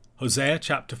Hosea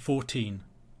chapter 14.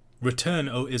 Return,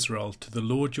 O Israel, to the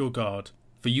Lord your God,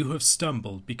 for you have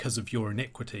stumbled because of your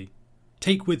iniquity.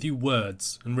 Take with you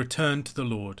words, and return to the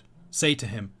Lord. Say to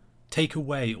him, Take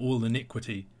away all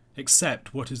iniquity,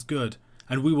 accept what is good,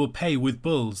 and we will pay with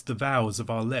bulls the vows of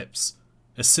our lips.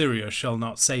 Assyria shall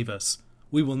not save us.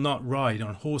 We will not ride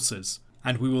on horses,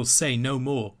 and we will say no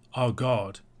more, Our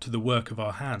God, to the work of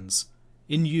our hands.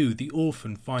 In you the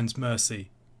orphan finds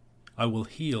mercy. I will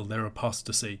heal their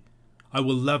apostasy. I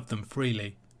will love them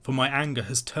freely, for my anger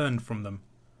has turned from them.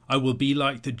 I will be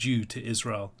like the dew to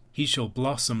Israel. He shall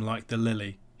blossom like the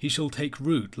lily. He shall take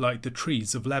root like the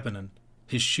trees of Lebanon.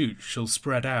 His shoot shall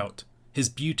spread out. His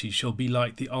beauty shall be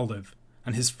like the olive,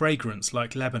 and his fragrance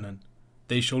like Lebanon.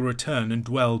 They shall return and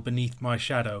dwell beneath my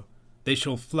shadow. They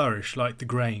shall flourish like the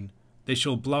grain. They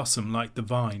shall blossom like the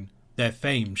vine. Their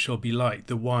fame shall be like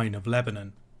the wine of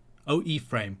Lebanon. O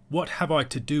Ephraim, what have I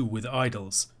to do with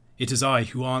idols? It is I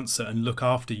who answer and look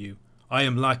after you. I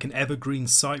am like an evergreen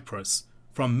cypress.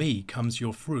 From me comes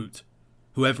your fruit.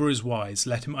 Whoever is wise,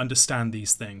 let him understand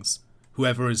these things.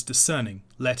 Whoever is discerning,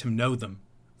 let him know them.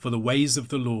 For the ways of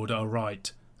the Lord are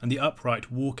right, and the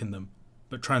upright walk in them,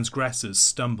 but transgressors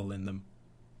stumble in them.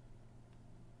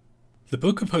 The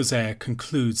book of Hosea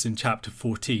concludes in chapter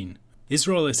 14.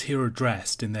 Israel is here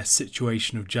addressed in their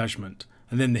situation of judgment,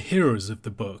 and then the hearers of the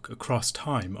book across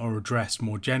time are addressed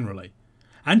more generally.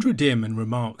 Andrew Dearman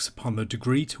remarks upon the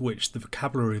degree to which the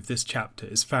vocabulary of this chapter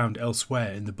is found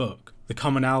elsewhere in the book. The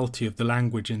commonality of the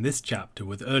language in this chapter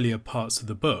with earlier parts of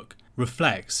the book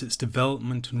reflects its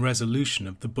development and resolution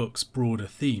of the book's broader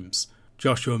themes.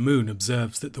 Joshua Moon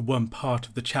observes that the one part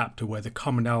of the chapter where the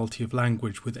commonality of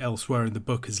language with elsewhere in the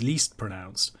book is least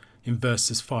pronounced, in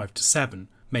verses 5 to 7,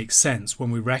 makes sense when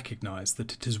we recognise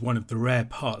that it is one of the rare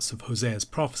parts of Hosea's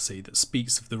prophecy that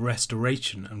speaks of the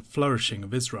restoration and flourishing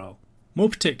of Israel. More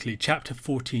particularly, chapter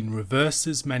 14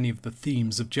 reverses many of the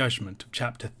themes of judgment of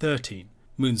chapter 13.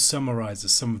 Moon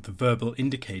summarises some of the verbal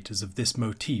indicators of this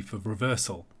motif of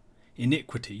reversal.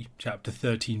 Iniquity, chapter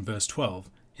 13 verse 12,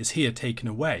 is here taken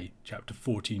away, chapter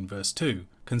 14 verse 2.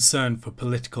 Concern for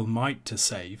political might to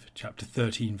save, chapter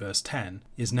 13 verse 10,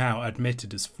 is now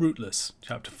admitted as fruitless,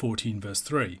 chapter 14 verse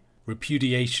 3.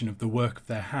 Repudiation of the work of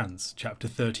their hands, chapter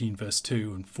 13 verse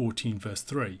 2 and 14 verse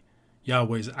 3.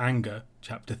 Yahweh's anger,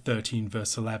 chapter 13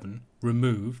 verse 11,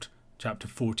 removed, chapter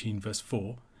 14 verse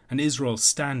 4, and Israel's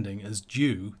standing as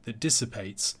dew that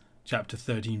dissipates, chapter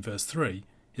 13 verse 3,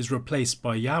 is replaced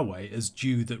by Yahweh as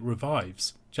dew that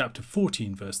revives, chapter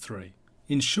 14 verse 3.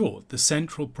 In short, the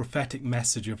central prophetic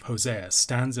message of Hosea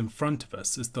stands in front of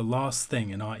us as the last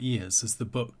thing in our ears as the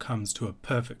book comes to a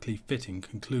perfectly fitting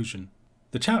conclusion.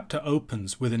 The chapter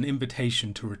opens with an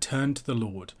invitation to return to the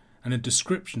Lord and a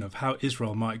description of how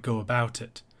Israel might go about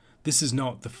it. This is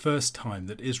not the first time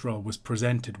that Israel was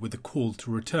presented with a call to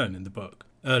return in the book.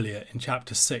 Earlier in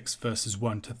chapter 6 verses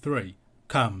 1 to 3,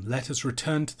 Come, let us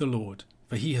return to the Lord,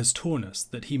 for he has torn us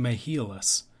that he may heal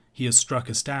us. He has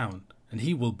struck us down, and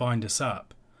he will bind us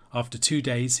up. After 2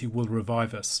 days he will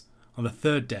revive us. On the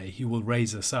third day he will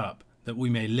raise us up, that we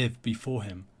may live before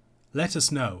him. Let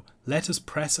us know, let us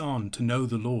press on to know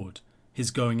the Lord.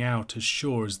 His going out as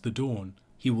sure as the dawn.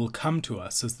 He will come to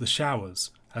us as the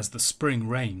showers, as the spring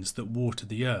rains that water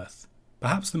the earth.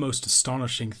 Perhaps the most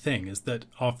astonishing thing is that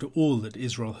after all that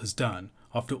Israel has done,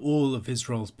 after all of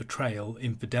Israel's betrayal,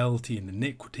 infidelity and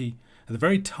iniquity, at the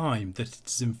very time that it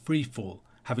is in free fall,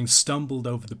 having stumbled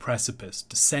over the precipice,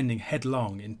 descending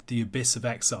headlong into the abyss of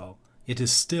exile, it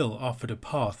is still offered a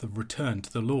path of return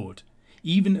to the Lord.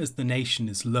 Even as the nation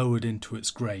is lowered into its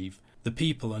grave, the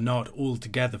people are not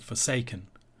altogether forsaken.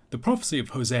 The prophecy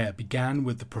of Hosea began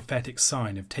with the prophetic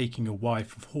sign of taking a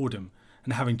wife of whoredom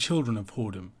and having children of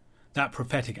whoredom. That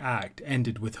prophetic act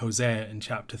ended with Hosea in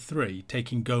chapter 3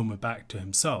 taking Gomer back to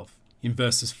himself. In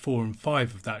verses 4 and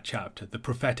 5 of that chapter, the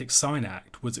prophetic sign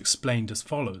act was explained as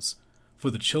follows.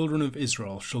 For the children of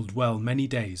Israel shall dwell many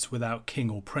days without king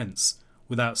or prince,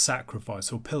 without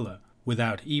sacrifice or pillar,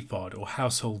 without ephod or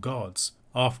household gods.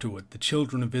 Afterward the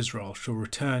children of Israel shall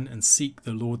return and seek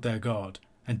the Lord their God,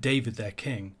 and David their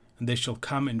king, and they shall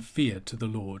come in fear to the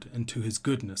Lord and to his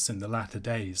goodness in the latter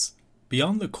days.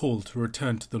 Beyond the call to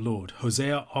return to the Lord,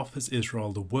 Hosea offers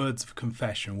Israel the words of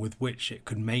confession with which it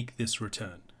could make this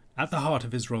return. At the heart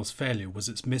of Israel's failure was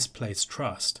its misplaced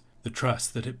trust, the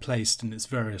trust that it placed in its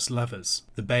various lovers,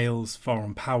 the Baals,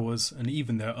 foreign powers, and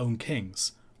even their own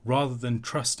kings, rather than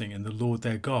trusting in the Lord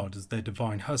their God as their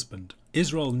divine husband.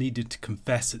 Israel needed to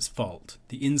confess its fault,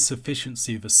 the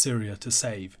insufficiency of Assyria to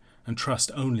save, and trust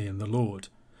only in the Lord.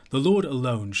 The Lord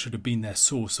alone should have been their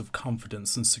source of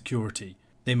confidence and security.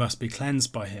 They must be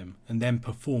cleansed by him and then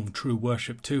perform true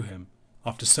worship to him.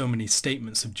 after so many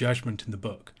statements of judgment in the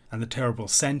book and the terrible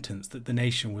sentence that the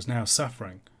nation was now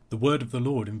suffering, the word of the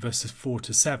Lord in verses 4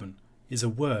 to 7 is a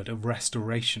word of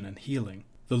restoration and healing.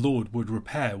 The Lord would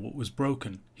repair what was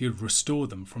broken. He would restore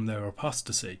them from their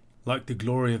apostasy. Like the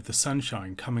glory of the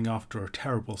sunshine coming after a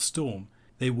terrible storm,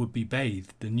 they would be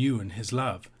bathed anew in his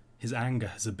love. His anger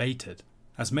has abated.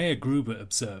 As Mayer Gruber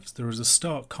observes, there is a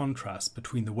stark contrast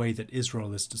between the way that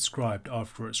Israel is described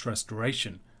after its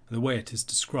restoration and the way it is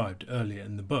described earlier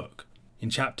in the book. In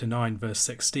chapter 9 verse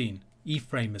 16,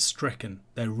 Ephraim is stricken,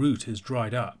 their root is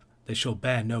dried up, they shall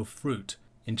bear no fruit.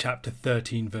 In chapter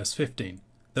 13 verse 15,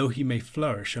 though he may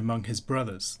flourish among his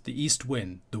brothers, the east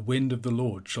wind, the wind of the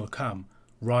Lord, shall come,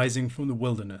 rising from the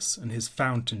wilderness, and his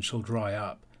fountain shall dry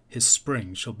up, his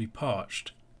spring shall be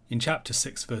parched. In chapter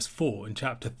 6 verse 4 and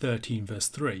chapter 13 verse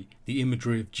 3, the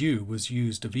imagery of dew was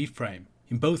used of Ephraim.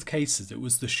 In both cases it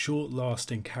was the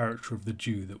short-lasting character of the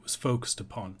dew that was focused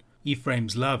upon.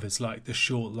 Ephraim's love is like the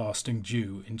short-lasting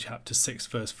dew in chapter 6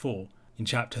 verse 4. In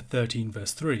chapter 13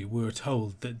 verse 3 we are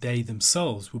told that they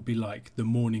themselves would be like the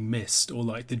morning mist, or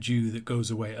like the dew that goes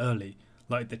away early,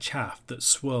 like the chaff that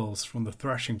swirls from the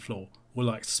threshing floor, or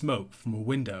like smoke from a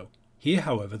window. Here,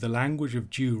 however, the language of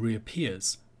dew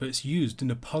reappears, but it's used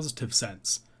in a positive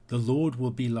sense. The Lord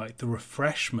will be like the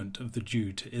refreshment of the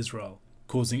dew to Israel,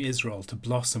 causing Israel to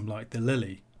blossom like the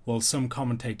lily. While some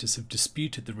commentators have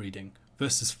disputed the reading,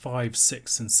 verses 5,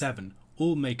 6 and 7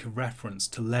 all make a reference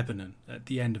to Lebanon at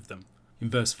the end of them. In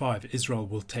verse 5, Israel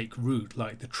will take root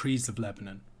like the trees of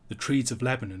Lebanon. The trees of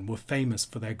Lebanon were famous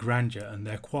for their grandeur and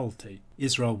their quality.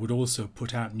 Israel would also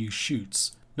put out new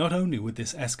shoots. Not only would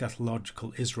this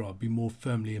eschatological Israel be more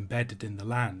firmly embedded in the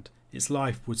land, its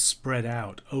life would spread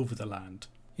out over the land.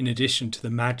 In addition to the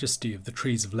majesty of the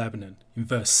trees of Lebanon, in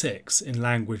verse 6, in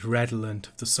language redolent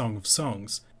of the Song of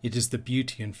Songs, it is the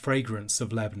beauty and fragrance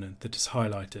of Lebanon that is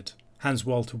highlighted. Hans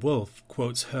Walter Wolff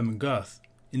quotes Hermann Goethe,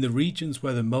 "In the regions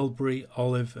where the mulberry,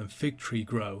 olive and fig tree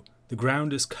grow, the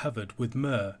ground is covered with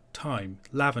myrrh, thyme,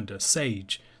 lavender,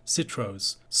 sage,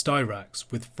 citrus, styrax,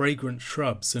 with fragrant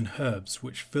shrubs and herbs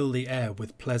which fill the air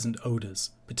with pleasant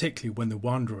odours, particularly when the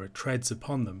wanderer treads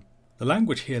upon them." The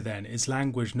language here then is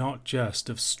language not just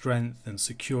of strength and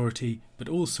security, but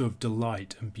also of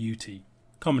delight and beauty.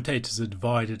 Commentators are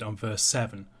divided on verse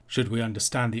 7. Should we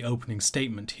understand the opening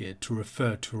statement here to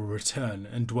refer to a return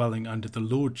and dwelling under the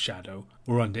Lord's shadow,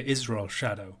 or under Israel's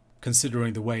shadow,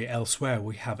 considering the way elsewhere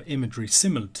we have imagery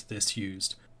similar to this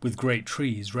used, with great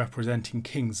trees representing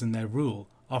kings and their rule,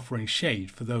 offering shade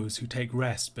for those who take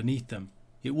rest beneath them?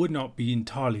 It would not be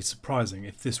entirely surprising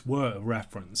if this were a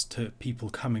reference to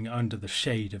people coming under the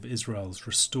shade of Israel's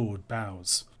restored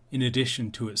boughs. In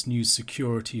addition to its new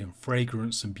security and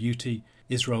fragrance and beauty,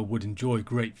 Israel would enjoy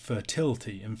great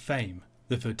fertility and fame.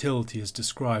 The fertility is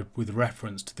described with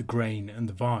reference to the grain and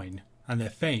the vine, and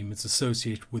their fame is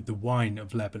associated with the wine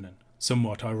of Lebanon.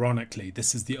 Somewhat ironically,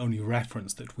 this is the only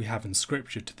reference that we have in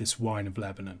Scripture to this wine of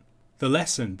Lebanon. The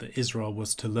lesson that Israel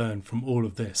was to learn from all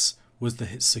of this was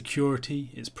that its security,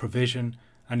 its provision,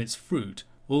 and its fruit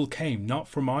all came not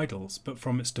from idols, but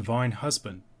from its divine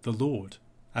husband, the Lord.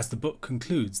 As the book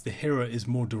concludes, the hearer is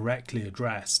more directly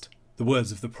addressed. The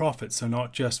words of the prophets are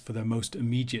not just for their most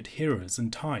immediate hearers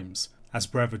and times. As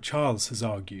Brother Charles has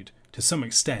argued, to some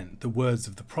extent the words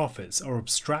of the prophets are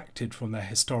abstracted from their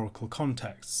historical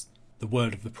contexts. The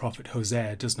word of the prophet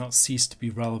Hosea does not cease to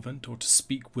be relevant or to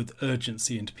speak with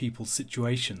urgency into people's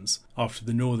situations after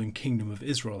the northern kingdom of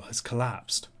Israel has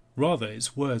collapsed. Rather,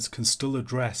 its words can still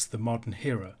address the modern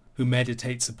hearer who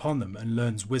meditates upon them and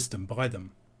learns wisdom by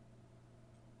them.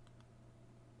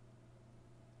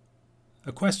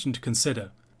 A question to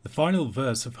consider. The final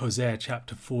verse of Hosea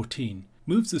chapter 14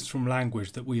 moves us from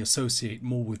language that we associate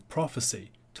more with prophecy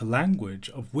to language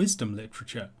of wisdom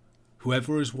literature.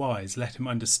 Whoever is wise, let him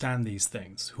understand these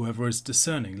things. Whoever is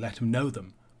discerning, let him know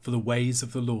them. For the ways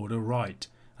of the Lord are right,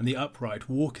 and the upright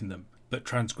walk in them, but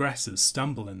transgressors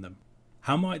stumble in them.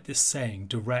 How might this saying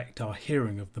direct our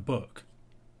hearing of the book?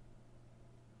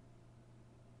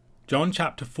 John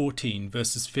chapter 14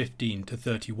 verses 15 to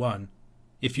 31.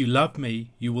 If you love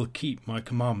me, you will keep my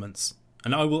commandments,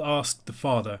 and I will ask the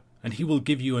Father, and he will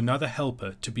give you another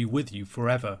helper to be with you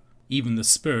forever, even the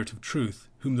Spirit of truth,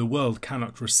 whom the world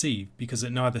cannot receive, because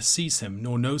it neither sees him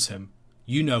nor knows him.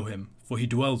 You know him, for he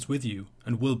dwells with you,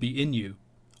 and will be in you.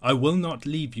 I will not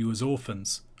leave you as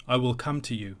orphans. I will come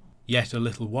to you. Yet a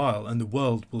little while, and the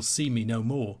world will see me no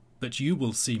more, but you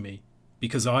will see me.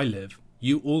 Because I live,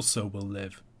 you also will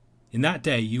live. In that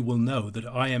day you will know that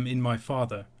I am in my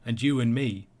Father, and you in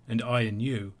me, and I in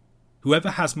you.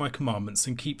 Whoever has my commandments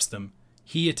and keeps them,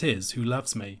 he it is who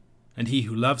loves me, and he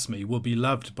who loves me will be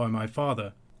loved by my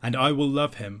Father, and I will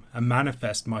love him and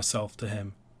manifest myself to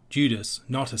him. Judas,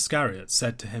 not Iscariot,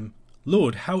 said to him,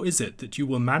 Lord, how is it that you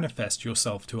will manifest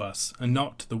yourself to us and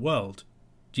not to the world?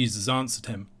 Jesus answered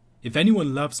him, If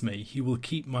anyone loves me, he will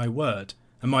keep my word,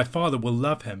 and my Father will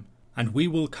love him, and we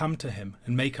will come to him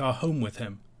and make our home with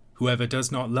him. Whoever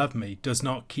does not love me does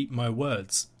not keep my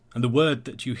words, and the word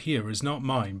that you hear is not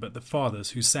mine but the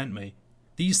Father's who sent me.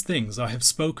 These things I have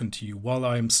spoken to you while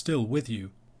I am still with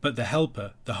you. But the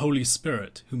Helper, the Holy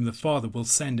Spirit, whom the Father will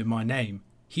send in my name,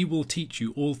 he will teach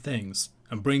you all things,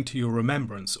 and bring to your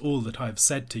remembrance all that I have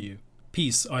said to you.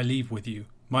 Peace I leave with you,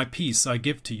 my peace I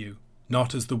give to you.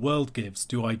 Not as the world gives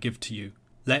do I give to you.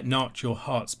 Let not your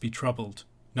hearts be troubled,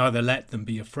 neither let them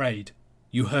be afraid.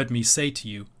 You heard me say to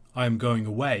you, I am going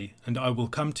away, and I will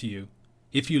come to you.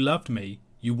 If you loved me,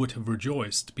 you would have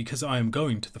rejoiced, because I am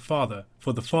going to the Father,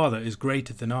 for the Father is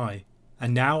greater than I.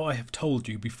 And now I have told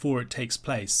you before it takes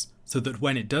place, so that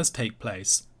when it does take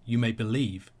place, you may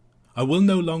believe. I will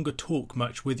no longer talk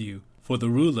much with you, for the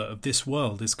ruler of this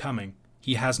world is coming.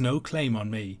 He has no claim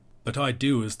on me, but I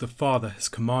do as the Father has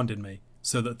commanded me,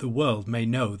 so that the world may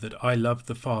know that I love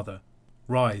the Father.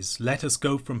 Rise, let us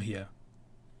go from here.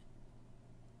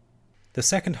 The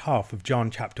second half of John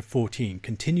chapter 14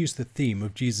 continues the theme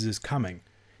of Jesus' coming.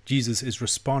 Jesus is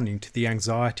responding to the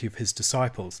anxiety of his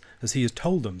disciples as he has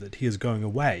told them that he is going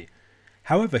away.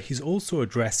 However, he's also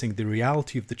addressing the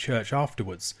reality of the church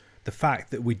afterwards, the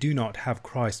fact that we do not have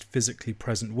Christ physically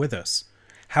present with us.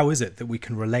 How is it that we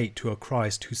can relate to a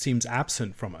Christ who seems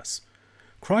absent from us?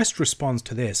 Christ responds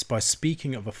to this by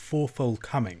speaking of a fourfold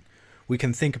coming. We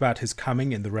can think about his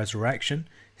coming in the resurrection,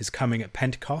 his coming at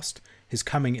Pentecost, his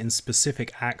coming in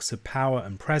specific acts of power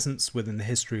and presence within the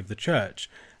history of the church,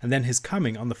 and then his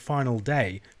coming on the final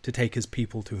day to take his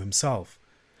people to himself.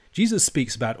 Jesus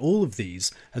speaks about all of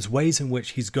these as ways in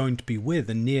which he's going to be with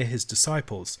and near his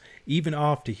disciples, even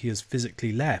after he has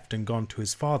physically left and gone to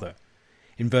his Father.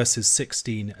 In verses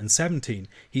 16 and 17,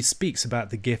 he speaks about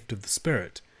the gift of the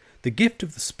Spirit. The gift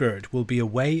of the Spirit will be a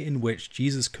way in which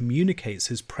Jesus communicates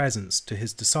his presence to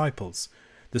his disciples.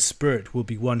 The Spirit will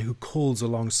be one who calls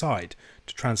alongside,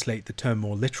 to translate the term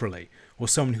more literally, or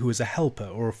someone who is a helper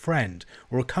or a friend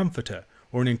or a comforter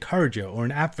or an encourager or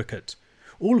an advocate.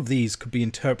 All of these could be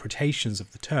interpretations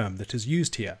of the term that is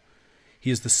used here. He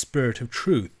is the Spirit of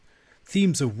truth.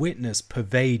 Themes of witness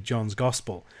pervade John's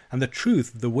Gospel, and the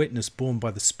truth of the witness borne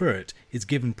by the Spirit is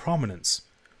given prominence.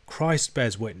 Christ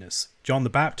bears witness, John the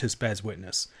Baptist bears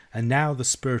witness, and now the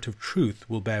Spirit of truth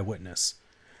will bear witness.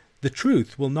 The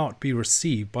truth will not be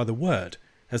received by the Word,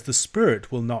 as the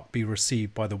Spirit will not be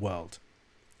received by the world.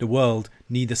 The world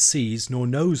neither sees nor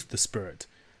knows the Spirit.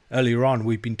 Earlier on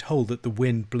we've been told that the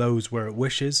wind blows where it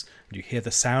wishes, and you hear the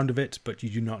sound of it, but you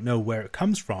do not know where it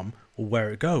comes from or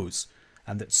where it goes,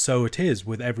 and that so it is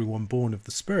with everyone born of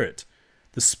the Spirit.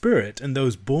 The Spirit and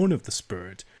those born of the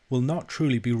Spirit will not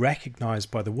truly be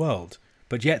recognized by the world,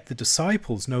 but yet the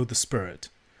disciples know the Spirit.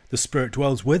 The Spirit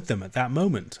dwells with them at that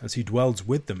moment, as he dwells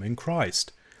with them in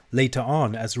Christ. Later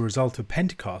on, as a result of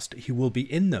Pentecost, he will be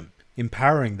in them,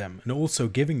 empowering them and also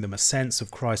giving them a sense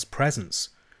of Christ's presence.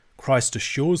 Christ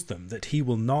assures them that he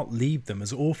will not leave them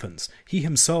as orphans. He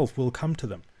himself will come to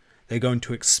them. They're going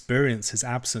to experience his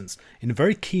absence in a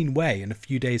very keen way in a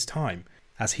few days' time,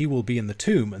 as he will be in the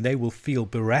tomb and they will feel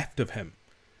bereft of him.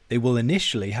 They will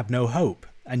initially have no hope,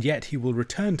 and yet he will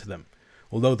return to them.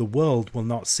 Although the world will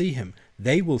not see him,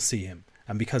 they will see him,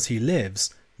 and because he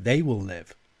lives, they will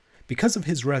live. Because of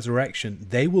his resurrection,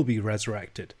 they will be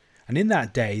resurrected, and in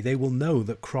that day they will know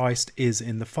that Christ is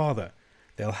in the Father.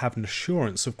 They'll have an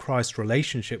assurance of Christ's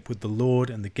relationship with the Lord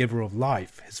and the giver of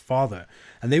life, his Father,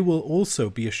 and they will also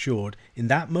be assured in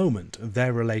that moment of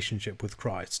their relationship with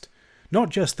Christ. Not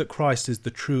just that Christ is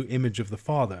the true image of the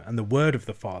Father and the Word of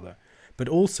the Father, but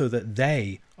also that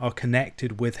they are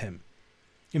connected with him.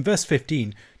 In verse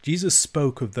 15, Jesus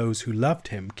spoke of those who loved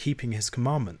him keeping his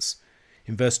commandments.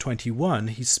 In verse 21,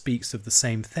 he speaks of the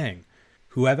same thing.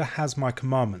 Whoever has my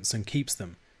commandments and keeps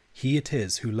them, he it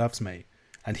is who loves me.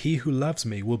 And he who loves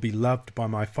me will be loved by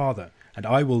my Father, and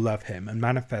I will love him and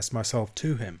manifest myself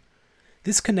to him.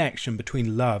 This connection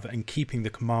between love and keeping the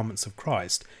commandments of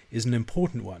Christ is an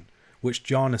important one, which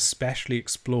John especially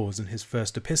explores in his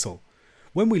first epistle.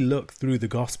 When we look through the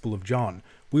Gospel of John,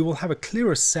 we will have a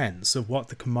clearer sense of what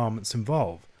the commandments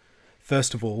involve.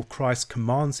 First of all, Christ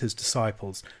commands his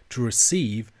disciples to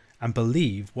receive and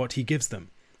believe what he gives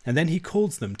them, and then he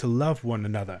calls them to love one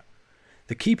another.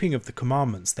 The keeping of the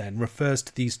commandments then refers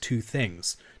to these two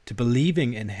things, to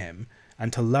believing in him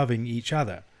and to loving each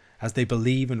other. As they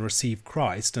believe and receive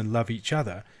Christ and love each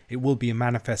other, it will be a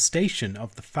manifestation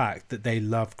of the fact that they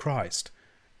love Christ.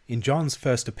 In John's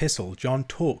first epistle, John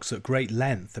talks at great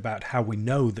length about how we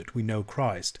know that we know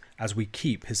Christ as we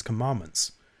keep his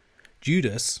commandments.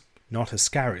 Judas, not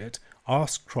Iscariot,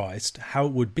 asked Christ how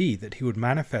it would be that he would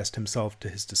manifest himself to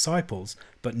his disciples,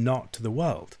 but not to the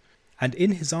world. And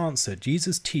in his answer,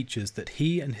 Jesus teaches that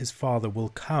he and his Father will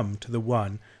come to the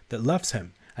one that loves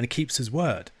him and keeps his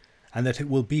word, and that it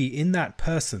will be in that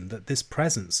person that this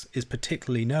presence is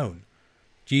particularly known.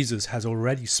 Jesus has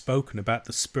already spoken about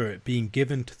the Spirit being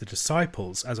given to the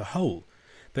disciples as a whole,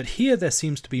 but here there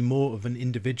seems to be more of an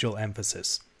individual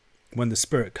emphasis. When the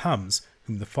Spirit comes,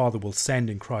 whom the Father will send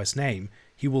in Christ's name,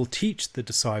 he will teach the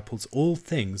disciples all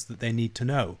things that they need to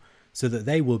know, so that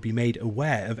they will be made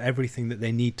aware of everything that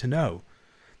they need to know.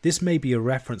 This may be a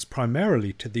reference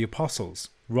primarily to the apostles,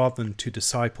 rather than to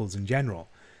disciples in general.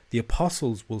 The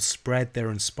apostles will spread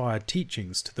their inspired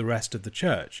teachings to the rest of the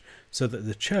church, so that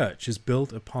the church is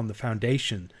built upon the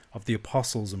foundation of the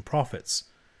apostles and prophets.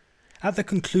 At the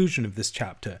conclusion of this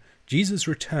chapter, Jesus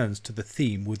returns to the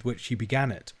theme with which he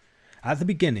began it. At the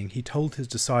beginning, he told his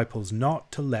disciples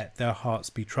not to let their hearts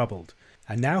be troubled,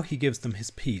 and now he gives them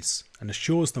his peace and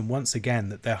assures them once again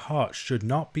that their hearts should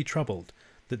not be troubled,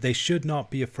 that they should not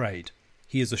be afraid.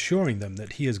 He is assuring them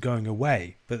that he is going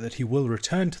away, but that he will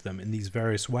return to them in these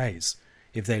various ways.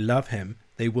 If they love him,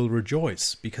 they will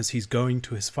rejoice because he's going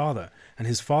to his Father, and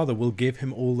his Father will give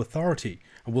him all authority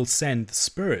and will send the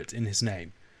Spirit in his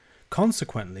name.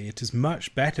 Consequently, it is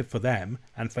much better for them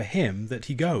and for him that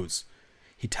he goes.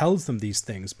 He tells them these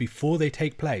things before they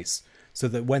take place, so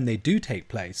that when they do take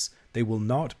place, they will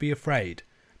not be afraid,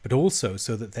 but also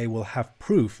so that they will have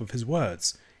proof of his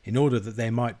words, in order that they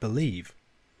might believe.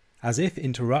 As if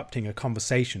interrupting a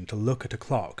conversation to look at a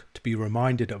clock to be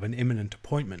reminded of an imminent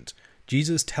appointment,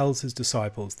 Jesus tells his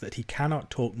disciples that he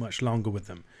cannot talk much longer with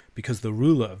them, because the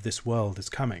ruler of this world is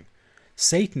coming.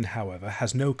 Satan, however,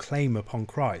 has no claim upon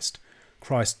Christ.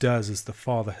 Christ does as the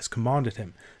Father has commanded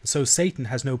him, and so Satan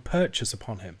has no purchase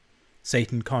upon him.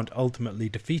 Satan can't ultimately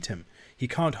defeat him. He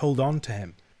can't hold on to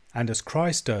him. And as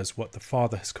Christ does what the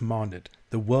Father has commanded,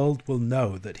 the world will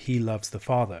know that he loves the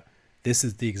Father. This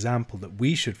is the example that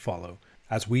we should follow,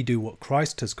 as we do what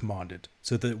Christ has commanded,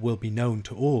 so that it will be known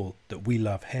to all that we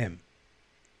love him.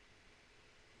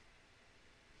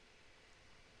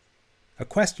 A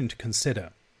question to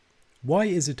consider. Why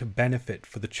is it a benefit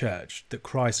for the church that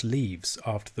Christ leaves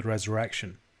after the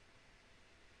resurrection?